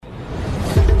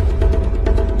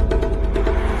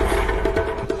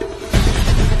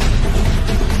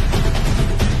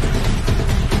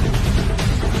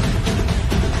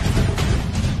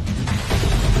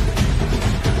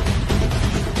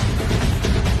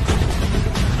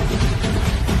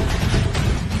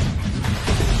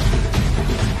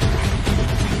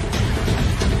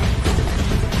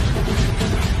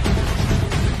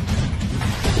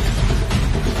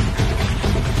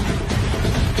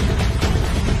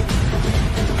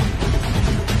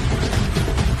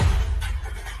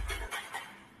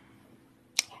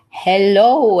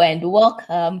Hello and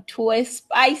welcome to a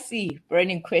spicy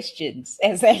Burning Questions,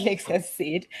 as Alex has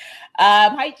said.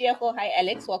 Hi, Diego. Hi,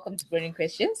 Alex. Welcome to Burning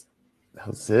Questions.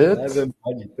 That's it.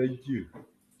 Thank you.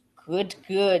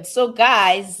 Good. So,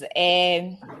 guys,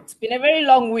 it's been a very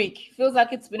long week. Feels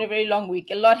like it's been a very long week.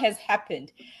 A lot has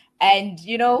happened. And,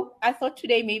 I thought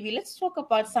today maybe let's talk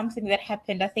about something that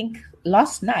happened, I think,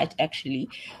 last night, actually,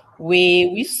 where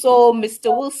we saw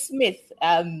Mr. Will Smith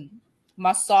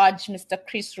massage Mr.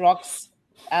 Chris Rock's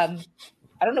I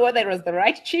don't know whether it was the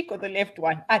right cheek or the left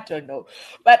one. I don't know.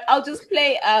 But I'll just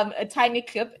play a tiny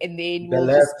clip and then we'll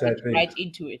just get right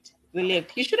into it. The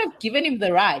left. You should have given him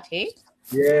the right, hey?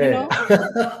 Yeah.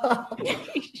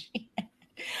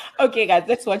 Okay, guys,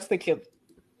 let's watch the clip.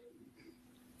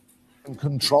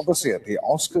 Controversy at the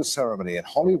Oscars ceremony in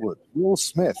Hollywood. Will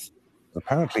Smith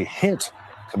apparently hit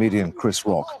comedian Chris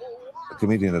Rock. The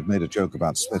comedian had made a joke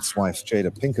about Smith's wife,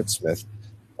 Jada Pinkett Smith.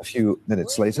 A few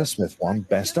minutes later, Smith won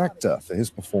Best Actor for his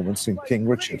performance in King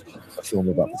Richard, a film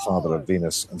about the father of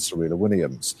Venus and Serena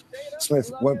Williams.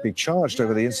 Smith won't be charged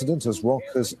over the incident as Rock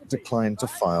has declined to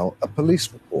file a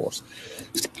police report.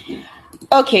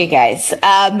 Okay, guys,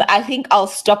 I think I'll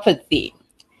stop it there.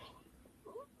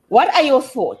 What are your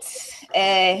thoughts?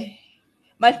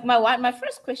 My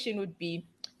first question would be,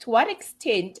 to what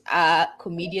extent are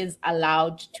comedians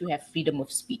allowed to have freedom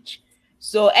of speech?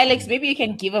 So, Alex, maybe you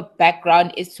can give a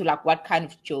background as to like what kind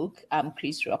of joke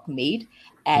Chris Rock made,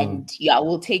 and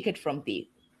we'll take it from there.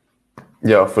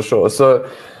 Yeah, for sure. So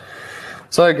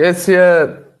I guess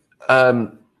here,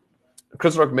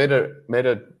 Chris Rock made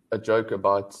a joke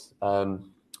about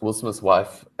Will Smith's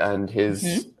wife and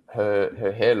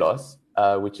her hair loss,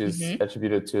 which is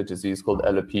attributed to a disease called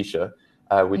alopecia,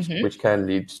 which can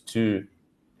lead to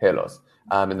hair loss,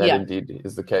 and that indeed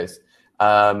is the case.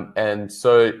 And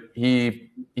so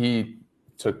he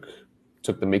took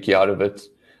the mickey out of it,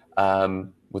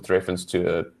 with reference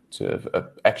to a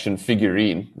action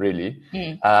figurine, really.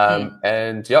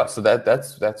 And so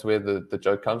that's where the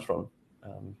joke comes from.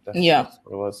 That's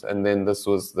what it was. And then this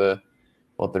was the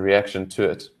reaction to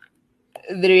it.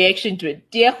 The reaction to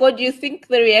it. Diego, do you think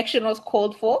the reaction was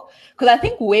called for? Because I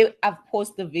think where I've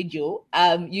posted the video,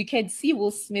 you can see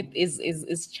Will Smith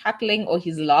is chuckling or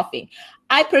he's laughing.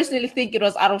 I personally think it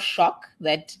was out of shock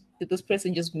that this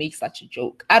person just makes such a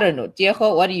joke. I don't know.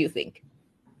 Diego, what do you think?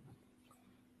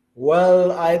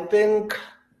 Well, I think,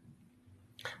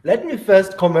 let me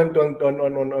first comment on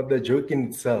the joke in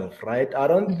itself, right? I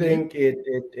don't think it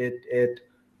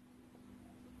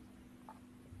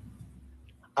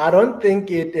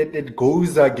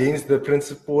goes against the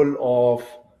principle of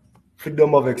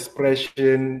freedom of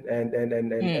expression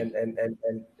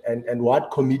and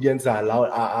what comedians are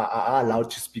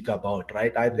allowed to speak about,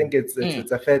 right? I think it's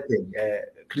a fair thing.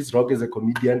 Chris Rock is a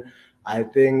comedian. I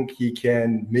think he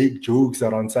can make jokes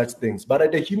around such things. But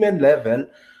at a human level,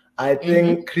 I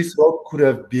think Chris Rock could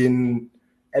have been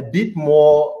a bit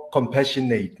more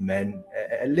compassionate, man.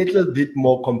 A little bit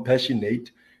more compassionate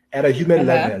at a human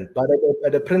level. But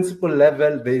at a principle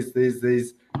level,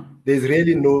 there's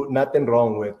really nothing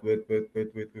wrong with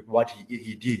what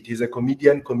he did. He's a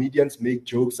comedian. Comedians make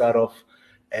jokes out of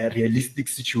realistic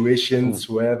situations,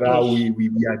 whether we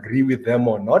agree with them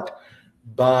or not.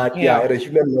 But at a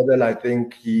human level, I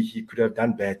think he could have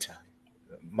done better,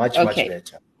 much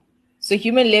better. So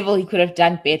human level, he could have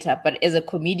done better, but as a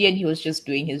comedian, he was just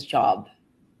doing his job.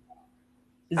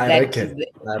 I reckon.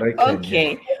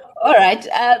 Okay. Yeah. All right.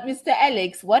 Mr.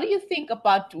 Alex, what do you think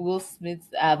about Will Smith's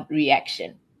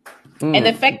reaction? And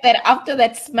the fact that after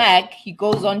that smack, he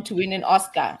goes on to win an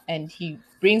Oscar and he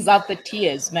brings out the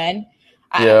tears, man.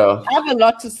 I have a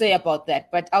lot to say about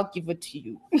that, but I'll give it to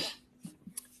you.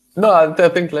 No, I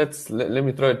think let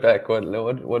me throw it back. What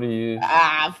do you?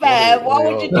 Fam, why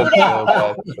would you do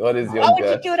that? What is your? Why would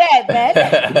you do that, man?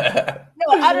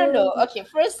 No, I don't know. Okay,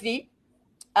 firstly,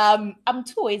 I'm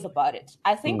two ways about it.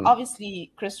 I think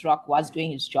obviously Chris Rock was doing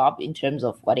his job in terms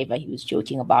of whatever he was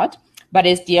joking about. But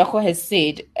as Diego has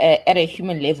said, at a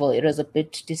human level, it was a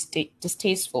bit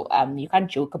distasteful. You can't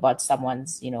joke about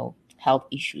someone's, health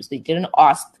issues. They didn't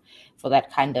ask for that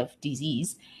kind of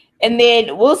disease. And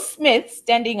then Will Smith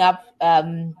standing up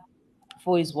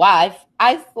for his wife,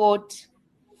 I thought,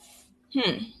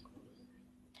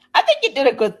 I think he did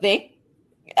a good thing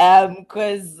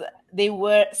because there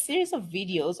were a series of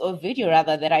videos, or video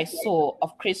rather, that I saw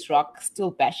of Chris Rock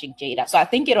still bashing Jada. So I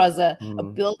think it was a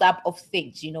build-up of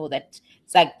things, that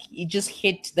it's like he just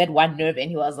hit that one nerve and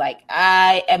he was like,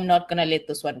 I am not going to let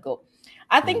this one go.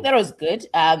 I think that was good.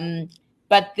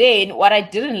 But then what I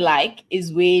didn't like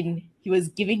is when he was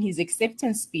giving his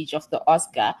acceptance speech of the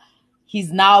Oscar,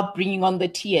 he's now bringing on the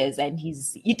tears, and he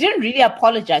didn't really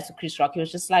apologize to Chris Rock. He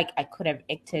was just like, I could have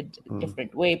acted a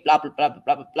different way, blah, blah, blah, blah,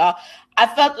 blah, blah, blah. I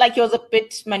felt like he was a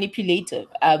bit manipulative.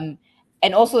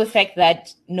 And also the fact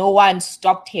that no one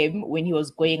stopped him when he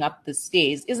was going up the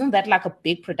stairs. Isn't that like a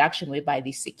big production whereby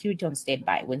there's security on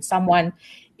standby? When someone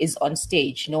is on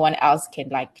stage, no one else can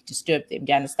like disturb them.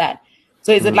 Do you understand?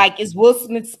 So is it like, is Will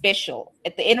Smith special?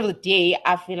 At the end of the day,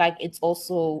 I feel like it's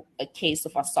also a case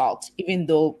of assault, even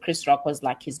though Chris Rock was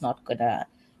like, he's not gonna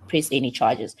press any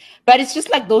charges. But it's just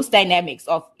like those dynamics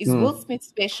of, is Will Smith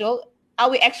special? Are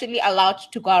we actually allowed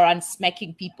to go around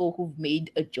smacking people who've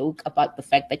made a joke about the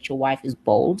fact that your wife is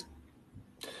bald?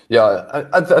 Yeah,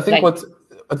 I think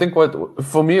what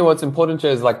for me, what's important here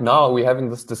is like now we're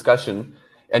having this discussion,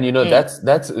 and you know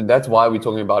that's why we're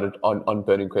talking about it on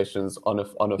Burning Questions on a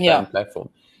fan platform.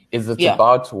 Is it's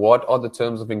about what are the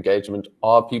terms of engagement?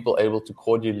 Are people able to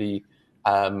cordially,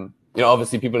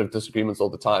 obviously people have disagreements all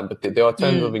the time, but there are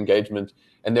terms of engagement,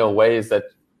 and there are ways that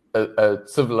a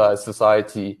civilized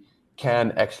society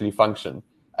can actually function.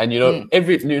 And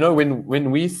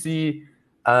when we see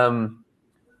like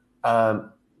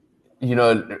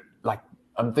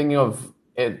I'm thinking of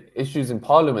issues in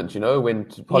parliament, when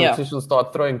politicians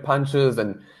start throwing punches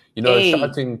and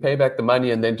shouting pay back the money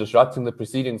and then disrupting the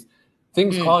proceedings,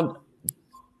 things can't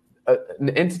an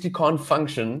entity can't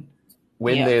function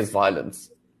when there's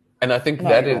violence. And I think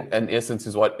in essence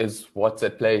is what's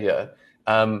at play here.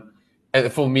 And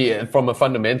for me, and from a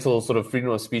fundamental sort of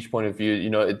freedom of speech point of view,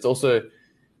 it's also,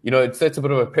 it sets a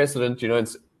bit of a precedent,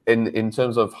 it's in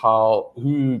terms of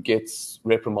who gets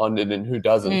reprimanded and who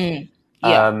doesn't.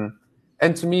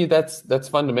 And to me, that's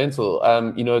fundamental.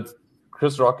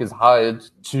 Chris Rock is hired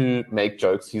to make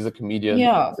jokes. He's a comedian.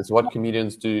 It's what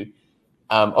comedians do.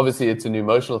 Obviously, it's an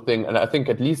emotional thing. And I think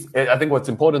what's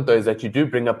important, though, is that you do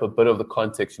bring up a bit of the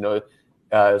context, sort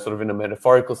of in a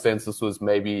metaphorical sense. This was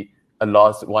maybe a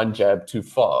last one jab too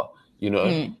far,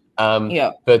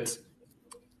 But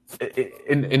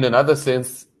in another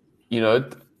sense,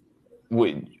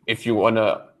 if you want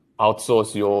to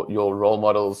outsource your role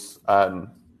models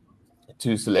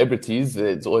to celebrities,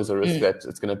 there's always a risk that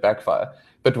it's going to backfire.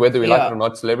 But whether we like it or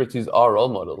not, celebrities are role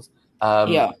models.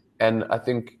 And I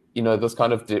think, this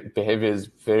kind of behavior is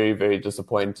very, very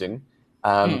disappointing.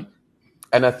 And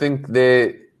I think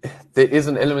there is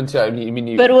an element here.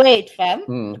 But wait,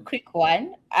 fam, a quick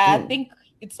one. I think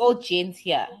it's all Jane's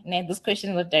here. Now, this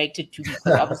question was directed to me,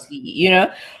 obviously,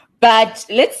 But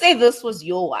let's say this was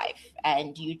your wife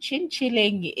and you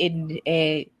chilling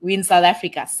in South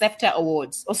Africa, SEFTA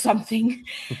Awards or something.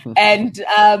 And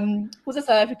who's a South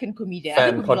African comedian?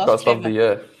 Fan podcast of the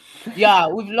year. Yeah,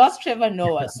 we've lost Trevor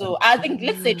Noah. So I think,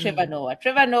 let's say Trevor Noah.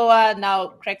 Trevor Noah now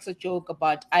cracks a joke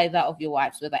about either of your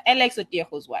wives, whether Alex or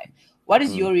Tiego's wife. What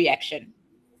is your reaction?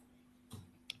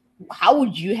 How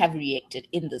would you have reacted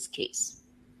in this case?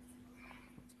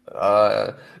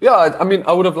 I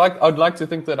would like to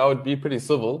think that I would be pretty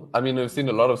civil. We've seen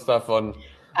a lot of stuff on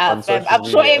social I'm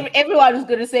media. sure everyone was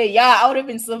going to say, I would have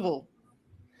been civil.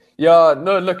 Yeah,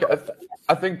 no, look,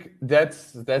 I think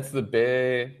that's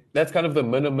kind of the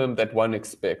minimum that one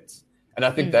expects. And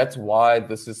I think that's why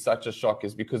this is such a shock,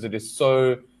 is because it is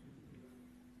so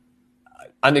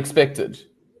unexpected.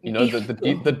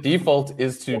 The default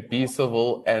is to be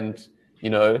civil and,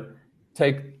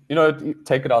 take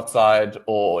it outside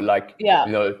or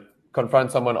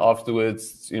confront someone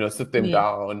afterwards, sit them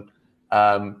down.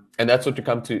 And that's what you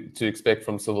come to expect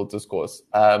from civil discourse.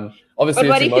 Obviously, but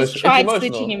what if he's tried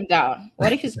sitting him down?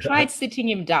 What if he's tried sitting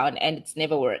him down and it's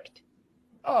never worked?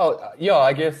 Oh, yeah,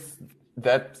 I guess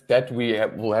that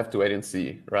we'll have to wait and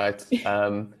see, right?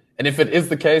 And if it is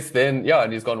the case, then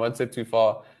and he's gone one step too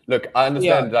far. Look, I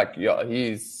understand,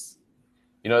 he's,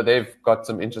 they've got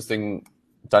some interesting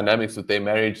dynamics with their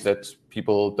marriage that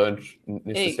people don't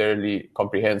necessarily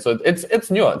comprehend. So it's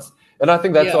nuanced. And I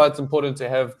think that's why it's important to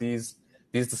have these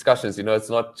discussions. It's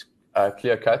not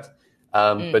clear cut.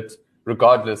 But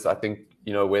regardless, I think,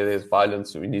 where there's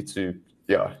violence, we need to,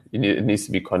 it needs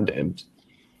to be condemned.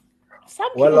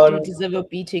 Some people do deserve a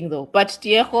beating, though. But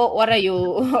Tiego,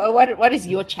 what is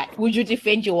your chat? Would you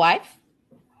defend your wife?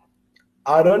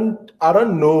 I don't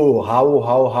know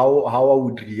how I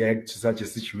would react to such a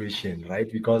situation, right?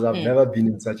 Because I've never been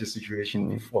in such a situation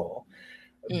before.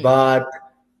 But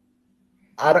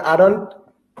I don't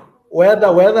whether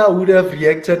I would have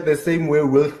reacted the same way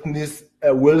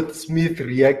Will Smith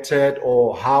reacted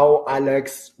or how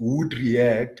Alex would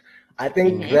react. I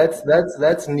think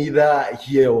that's neither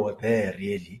here or there,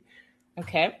 really.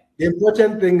 Okay. The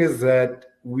important thing is that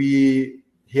we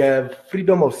have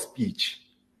freedom of speech.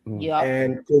 Yeah.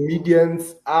 And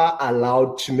comedians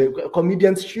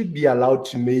should be allowed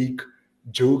to make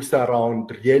jokes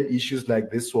around real issues like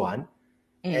this one.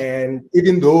 And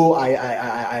even though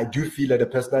I do feel at a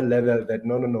personal level that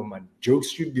no, man, jokes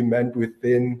should be made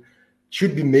within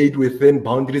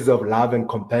boundaries of love and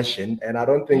compassion. And I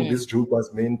don't think this joke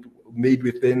was made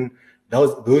within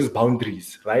those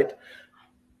boundaries, right?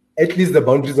 At least the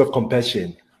boundaries of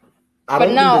compassion.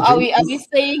 But now, are we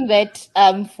saying that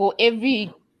for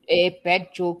every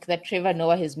bad joke that Trevor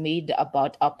Noah has made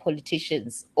about our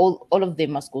politicians, all of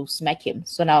them must go smack him?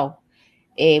 So now,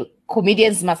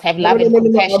 comedians must have love and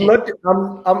compassion.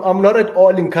 I'm not at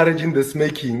all encouraging the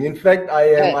smaking. In fact,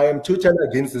 I am totally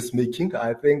against the smaking.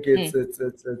 I think it's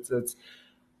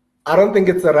I don't think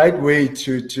it's the right way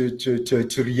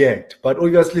to react. But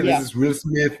obviously, this is Will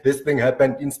Smith. This thing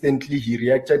happened instantly. He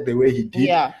reacted the way he did.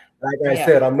 Yeah. Like I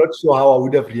said, I'm not sure how I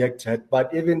would have reacted.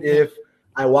 But even if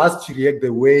I was to react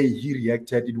the way he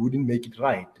reacted, it wouldn't make it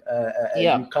right.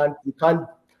 You can't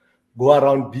go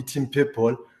around beating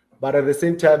people. But at the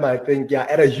same time, I think,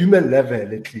 at a human level,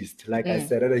 at least, like I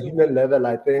said, at a human level,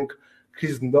 I think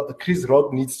Chris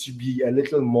Rock needs to be a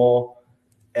little more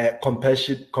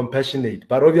compassionate.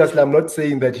 But obviously, I'm not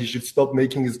saying that he should stop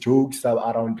making his jokes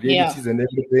around realities and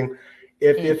everything.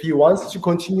 If he wants to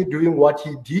continue doing what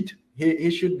he did,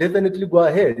 he should definitely go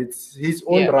ahead. It's his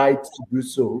own right to do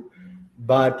so.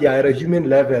 But at a human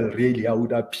level, really, I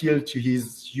would appeal to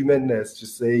his humanness to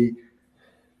say,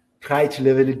 try to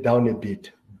level it down a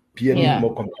bit. Be a little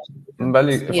more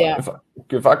compassionate.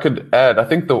 If I could add, I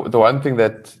think the one thing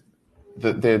that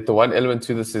the one element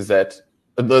to this is that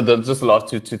just the last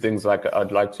two things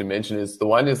I'd like to mention is the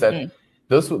one is that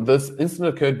this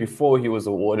incident occurred before he was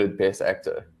awarded Best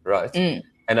Actor, right?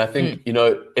 And I think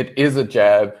it is a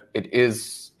jab. It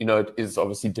is it is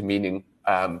obviously demeaning.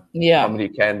 Comedy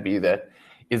can be that.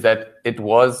 Is that it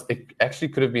actually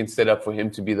could have been set up for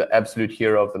him to be the absolute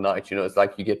hero of the night. It's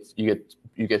like you get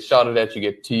shouted at, you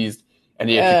get teased, and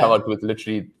you have to come out with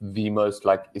literally the most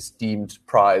esteemed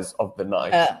prize of the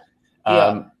night.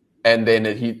 And then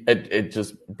it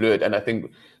just blew it. And I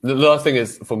think the last thing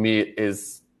is for me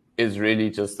is really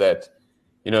just that,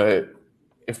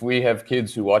 if we have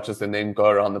kids who watch us and then go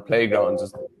around the playground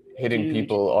just hitting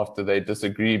people after they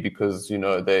disagree because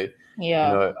they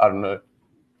I don't know,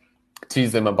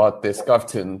 tease them about their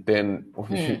scuffton, then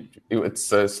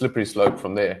it's a slippery slope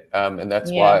from there. And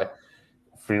that's why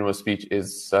freedom of speech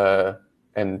is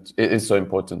and it is so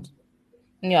important.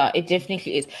 Yeah, it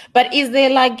definitely is. But is there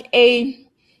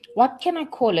what can I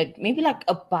call it? Maybe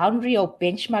a boundary or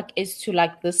benchmark as to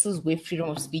this is where freedom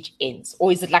of speech ends?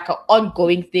 Or is it an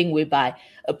ongoing thing whereby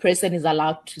a person is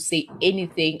allowed to say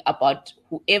anything about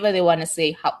whoever they want to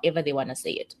say, however they want to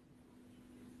say it?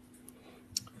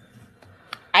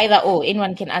 Either or,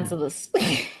 anyone can answer this.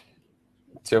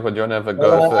 Tiago, do you want to have a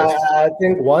go first? I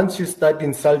think once you start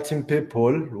insulting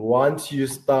people, once you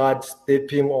start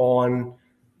insulting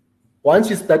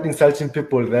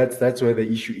people, that's where the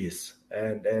issue is.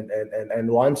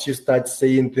 And once you start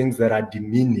saying things that are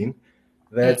demeaning,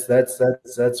 that's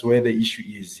where the issue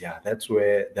is. Yeah, that's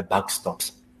where the buck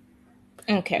stops.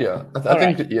 Okay. Yeah,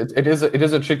 I think it is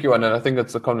a tricky one, and I think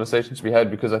it's a conversation to be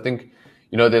had because I think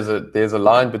there's a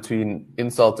line between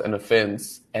insult and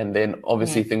offense, and then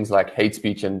obviously things like hate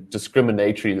speech and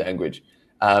discriminatory language.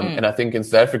 And I think in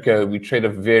South Africa we tread a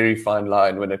very fine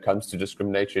line when it comes to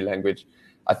discriminatory language.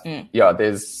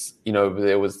 There's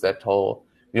there was that whole.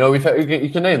 We've had, you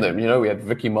can name them. We had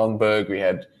Vicky Mongberg, we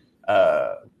had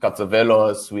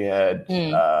Katsavelos, we had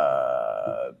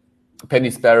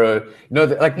Penny Sparrow.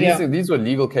 These were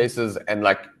legal cases, and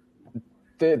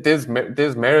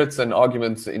there's merits and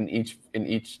arguments in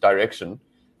each direction.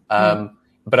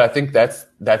 But I think that's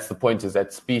the point, is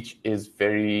that speech is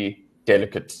very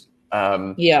delicate.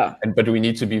 But we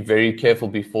need to be very careful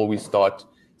before we start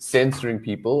censoring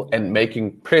people and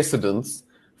making precedents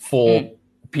for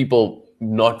people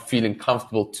not feeling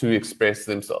comfortable to express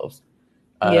themselves.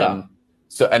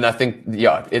 So, and I think,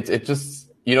 it just,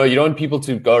 you don't want people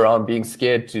to go around being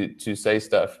scared to say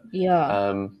stuff.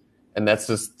 And that's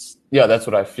just, that's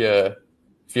what I fear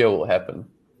will happen.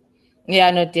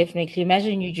 Yeah, no, definitely.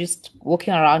 Imagine you just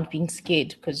walking around being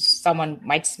scared because someone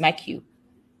might smack you.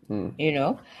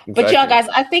 Exactly. But guys,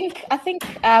 I think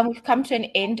we've come to an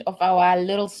end of our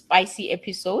little spicy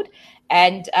episode.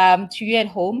 And to you at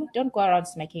home, don't go around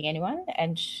smacking anyone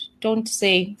and don't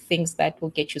say things that will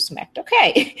get you smacked.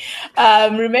 Okay.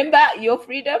 Remember, your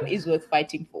freedom is worth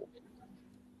fighting for.